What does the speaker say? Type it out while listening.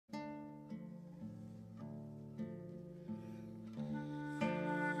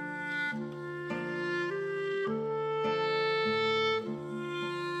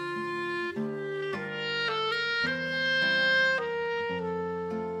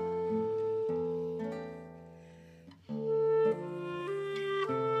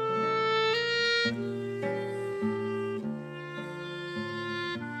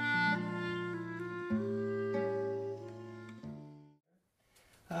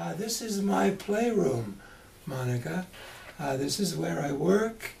This is my playroom, Monica. This is where I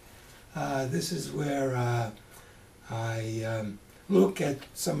work. This is where I look at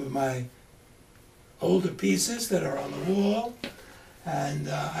some of my older pieces that are on the wall, and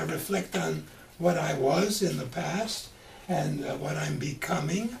I reflect on what I was in the past and what I'm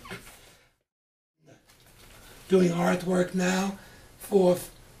becoming. Doing artwork now for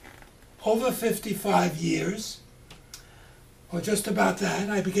over 55 years, or just about that.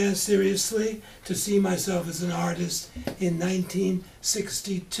 I began seriously to see myself as an artist in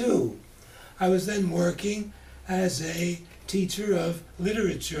 1962. I was then working as a teacher of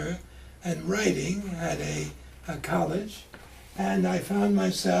literature and writing at a college, and I found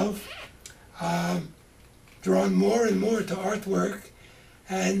myself drawn more and more to artwork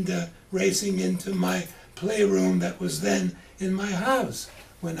and racing into my playroom that was then in my house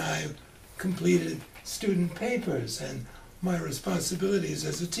when I completed student papers and my responsibilities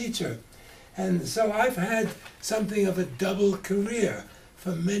as a teacher. And so I've had something of a double career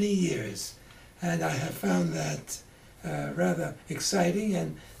for many years, and I have found that rather exciting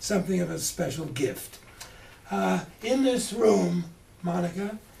and something of a special gift. In this room,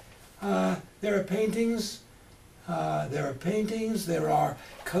 Monica, there are paintings, there are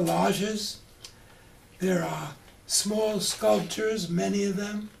collages, there are small sculptures, many of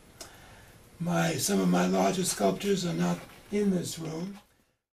them. Some of my largest sculptures are not in this room.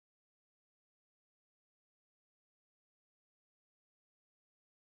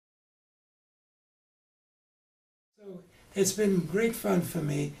 So it's been great fun for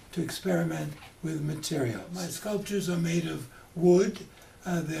me to experiment with materials. My sculptures are made of wood,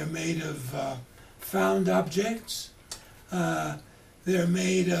 they're made of found objects, they're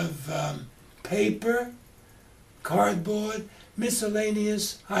made of paper, cardboard,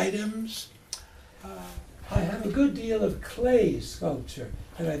 miscellaneous items. I have a good deal of clay sculpture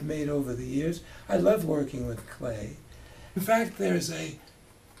that I've made over the years. I love working with clay. In fact, there's a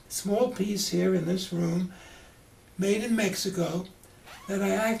small piece here in this room made in Mexico that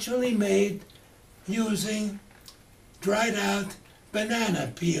I actually made using dried out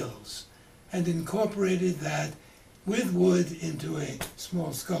banana peels and incorporated that with wood into a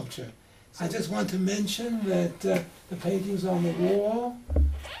small sculpture. I just want to mention that the paintings on the wall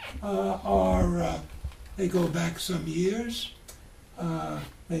they go back some years,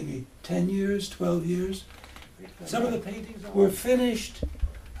 maybe 10 years, 12 years. Some of the paintings were finished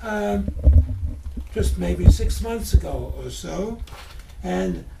just maybe 6 months ago or so,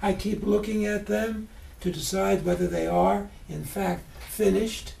 and I keep looking at them to decide whether they are in fact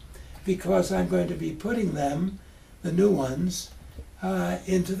finished, because I'm going to be putting them, the new ones,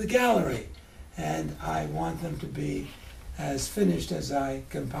 into the gallery, and I want them to be as finished as I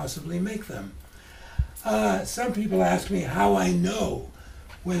can possibly make them. Some people ask me how I know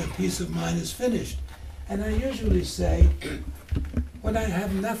when a piece of mine is finished, and I usually say when I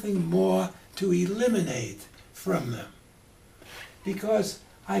have nothing more to eliminate from them, because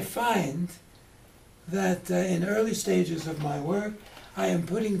I find that in early stages of my work I am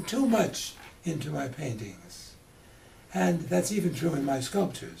putting too much into my paintings, and that's even true in my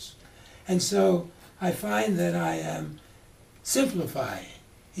sculptures. And so I find that I am simplifying,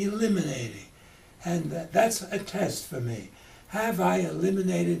 eliminating, and that's a test for me. Have I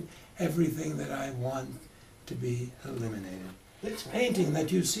eliminated everything that I want to be eliminated? This painting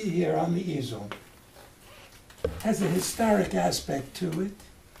that you see here on the easel has a historic aspect to it.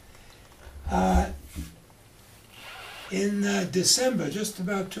 In December, just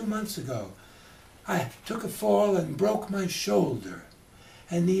about 2 months ago, I took a fall and broke my shoulder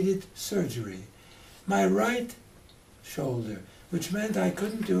and needed surgery. My right shoulder, which meant I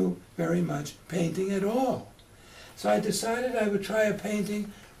couldn't do very much painting at all. So I decided I would try a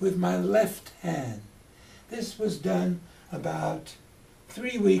painting with my left hand. This was done about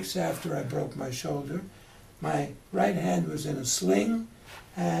 3 weeks after I broke my shoulder. My right hand was in a sling,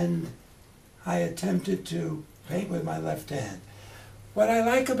 and I attempted to paint with my left hand. What I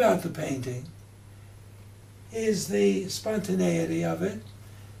like about the painting is the spontaneity of it,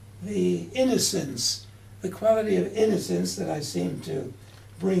 the innocence, the quality of innocence that I seem to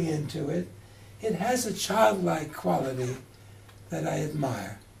bring into it. It has a childlike quality that I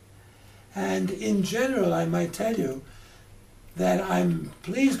admire. And in general, I might tell you that I'm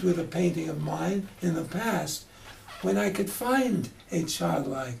pleased with a painting of mine in the past when I could find a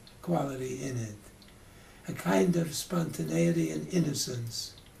childlike quality in it, a kind of spontaneity and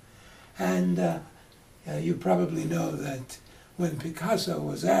innocence. And you probably know that when Picasso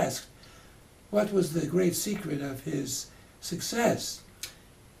was asked what was the great secret of his success,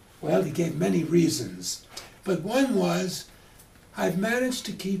 well, he gave many reasons, but one was I've managed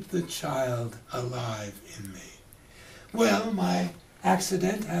to keep the child alive in me. Well, my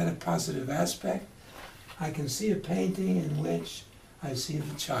accident had a positive aspect. I can see a painting in which I see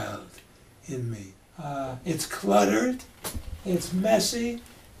the child in me. It's cluttered, it's messy,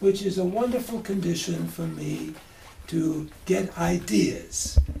 which is a wonderful condition for me to get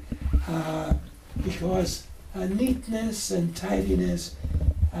ideas. Because neatness and tidiness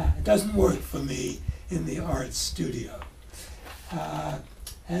doesn't work for me in the art studio.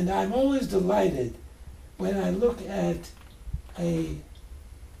 And I'm always delighted when I look at a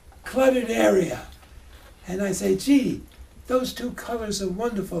cluttered area and I say, gee, those two colors are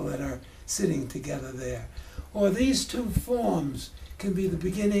wonderful that are sitting together there. Or these two forms can be the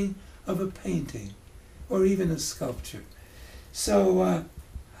beginning of a painting or even a sculpture. So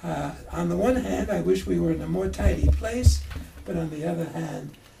on the one hand, I wish we were in a more tidy place, but on the other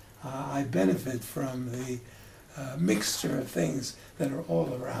hand, I benefit from the mixture of things that are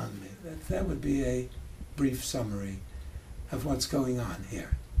all around me. That would be a brief summary of what's going on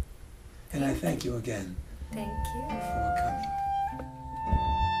here. And I thank you again Thank you for coming.